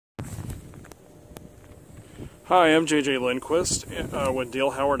Hi, I'm JJ Lindquist with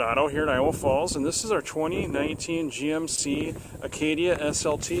Dale Howard Auto here in Iowa Falls, and this is our 2019 GMC Acadia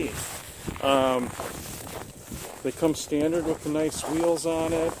SLT. They come standard with the nice wheels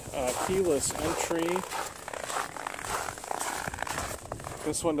on it, keyless entry.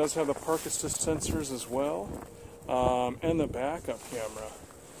 This one does have the park assist sensors as well, and the backup camera.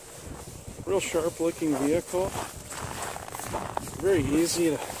 Real sharp looking vehicle. Very easy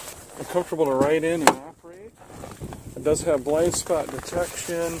and comfortable to ride in and operate. It does have blind spot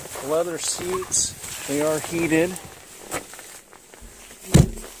detection, leather seats, they are heated.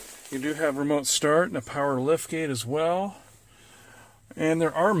 You do have remote start and a power liftgate as well. And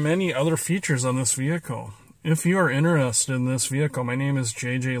there are many other features on this vehicle. If you are interested in this vehicle, my name is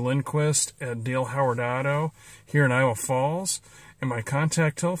JJ Lindquist at Dale Howard Auto here in Iowa Falls, and my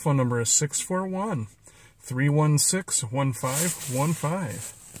contact telephone number is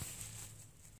 641-316-1515.